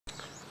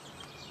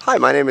Hi,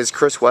 my name is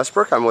Chris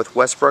Westbrook. I'm with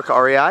Westbrook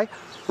REI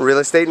Real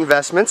Estate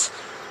Investments.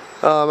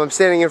 I'm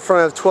standing in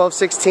front of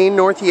 1216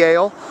 North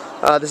Yale.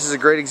 This is a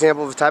great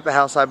example of the type of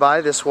house I buy.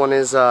 This one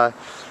is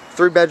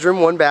 3-bedroom,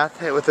 1-bath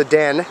with a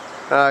den.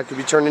 It could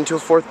be turned into a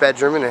 4th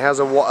bedroom, and it has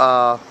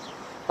a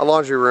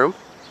laundry room.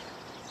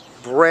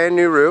 Brand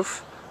new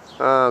roof,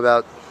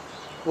 about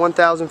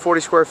 1,040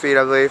 square feet,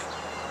 I believe.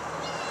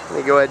 Let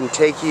me go ahead and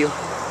take you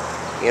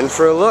in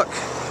for a look.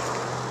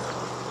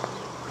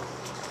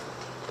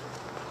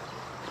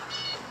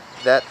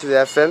 That through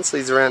that fence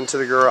leads around to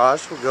the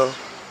garage. We'll go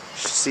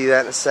see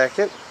that in a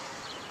second.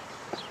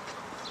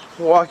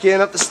 Walk in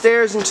up the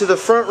stairs into the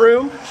front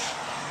room.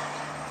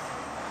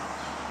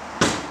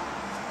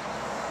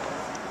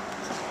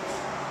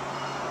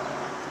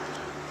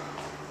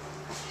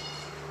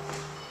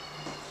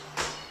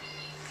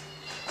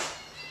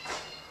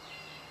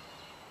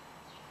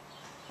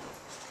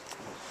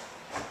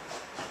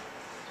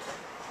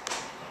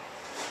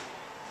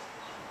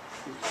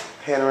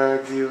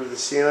 Panoramic view of the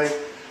ceiling.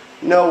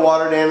 No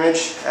water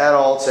damage at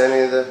all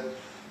to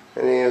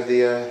any of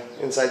the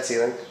inside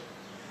ceiling.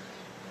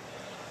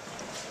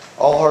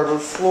 All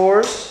hardwood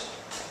floors.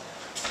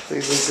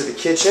 Leads into the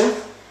kitchen.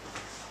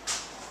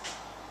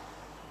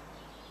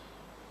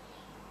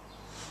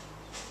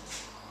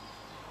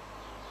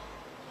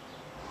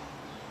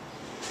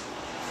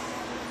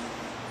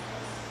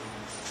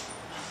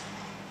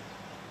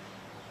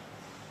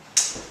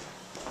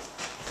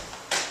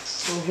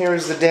 And here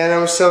is the den I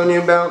was telling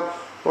you about,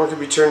 or it could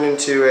be turned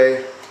into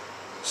a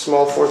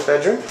small 4th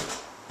bedroom.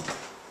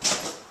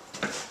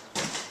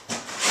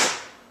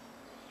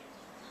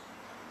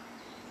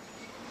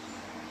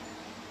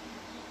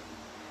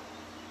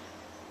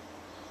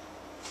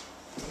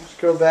 Let's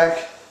go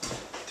back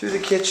through the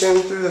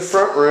kitchen, through the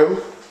front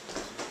room,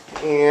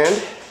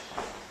 and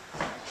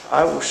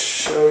I will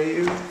show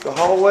you the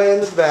hallway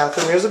and the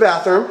bathroom. Here's the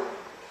bathroom.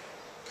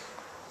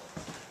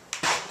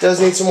 Does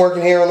need some work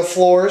in here on the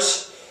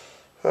floors.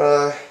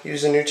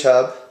 Use a new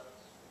tub.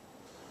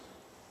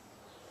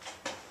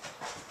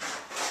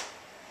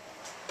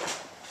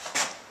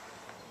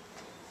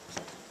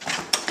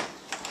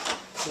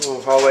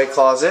 Little hallway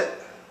closet.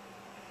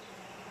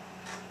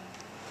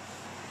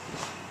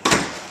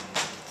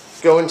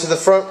 Go into the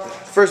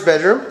first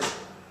bedroom.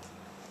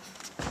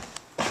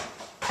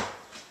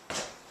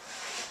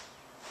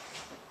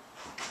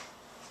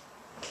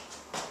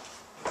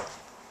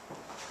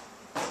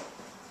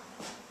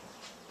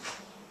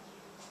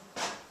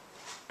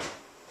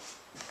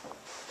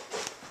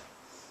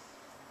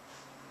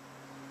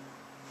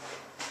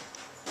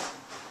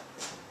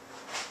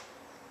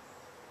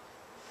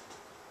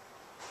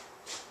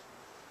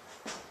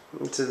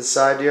 Into the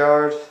side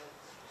yard.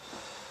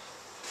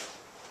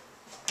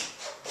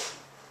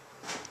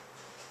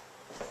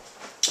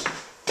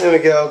 Then we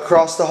go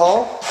across the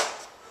hall.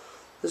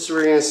 This is where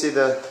you're going to see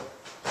the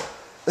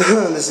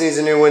this needs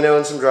a new window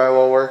and some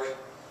drywall work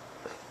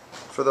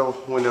for the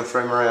window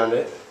frame around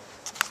it.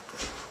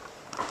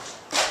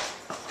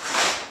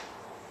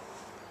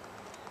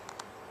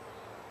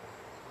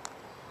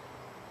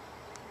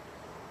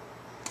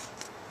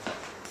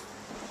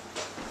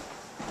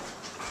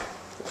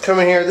 Come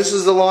in here, this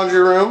is the laundry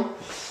room.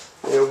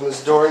 You open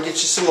this door and get you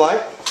some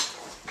light.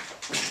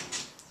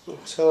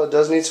 So it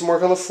does need some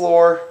work on the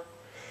floor,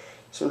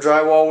 some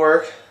drywall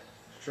work,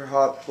 your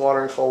hot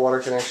water and cold water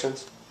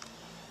connections.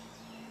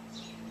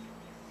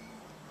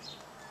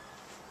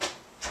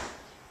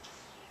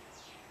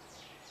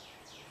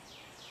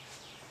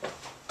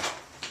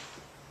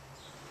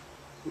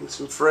 And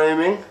some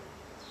framing.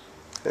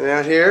 And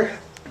out here,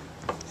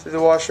 through the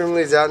washroom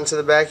leads out into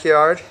the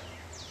backyard.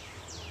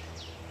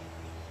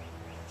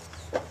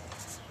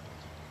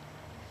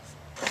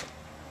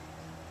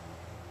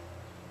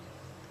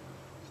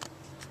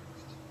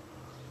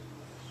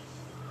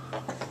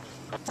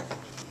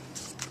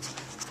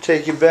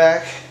 Take you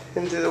back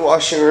into the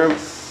washing room,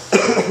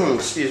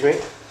 excuse me,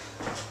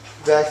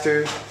 back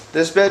through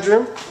this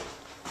bedroom.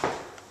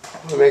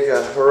 We'll make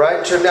a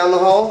right turn down the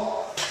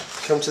hall,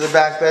 come to the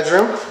back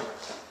bedroom.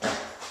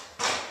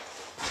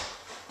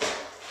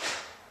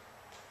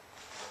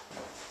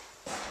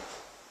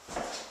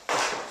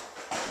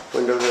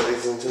 Window that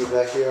leads into the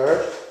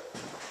backyard.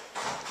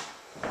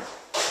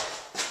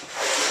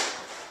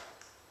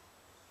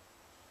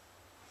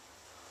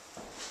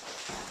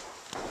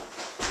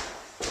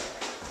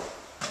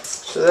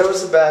 So that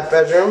was the back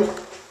bedroom.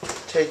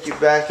 Take you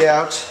back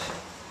out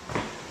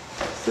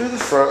through the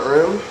front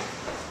room,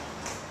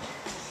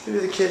 through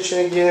the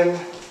kitchen again,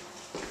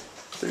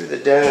 through the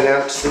den and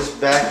out to this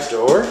back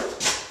door.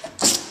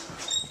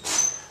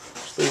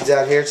 Which leads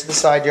out here to the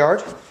side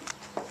yard.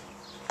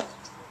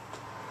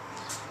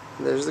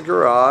 There's the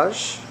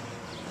garage.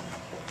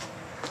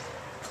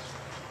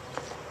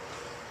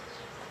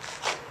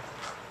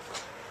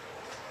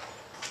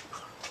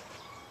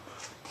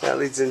 That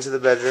leads into the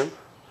bedroom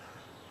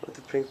with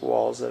the pink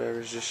walls that I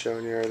was just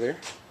showing you earlier.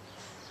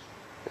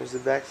 There's the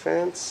back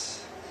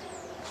fence.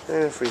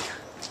 And if we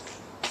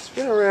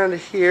spin around to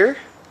here,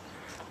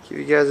 give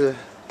you guys a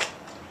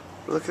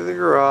look at the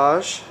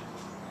garage.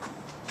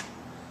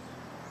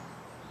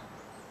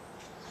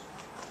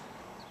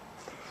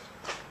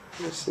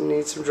 Just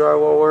need some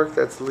drywall work.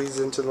 That leads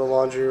into the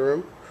laundry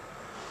room.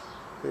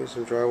 Need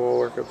some drywall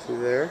work up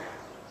through there.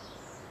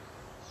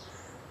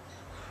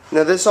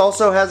 Now this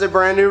also has a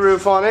brand new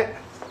roof on it.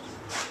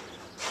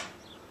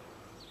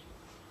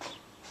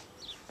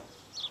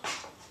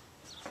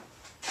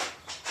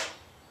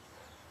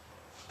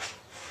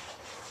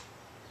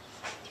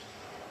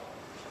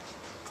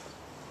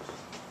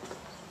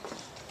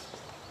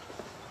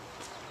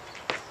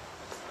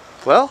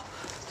 Well,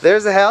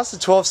 there's the house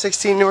at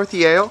 1216 North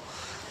Yale.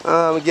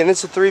 Again,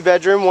 it's a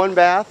 3-bedroom, 1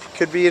 bath.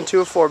 Could be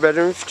into a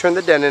 4-bedroom if you turn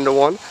the den into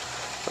one.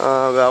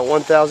 About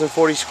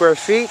 1,040 square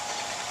feet.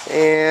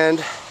 And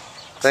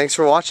thanks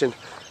for watching.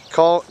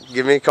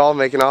 Give me a call,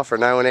 make an offer,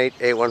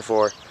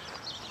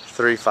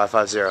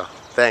 918-814-3550.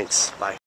 Thanks. Bye.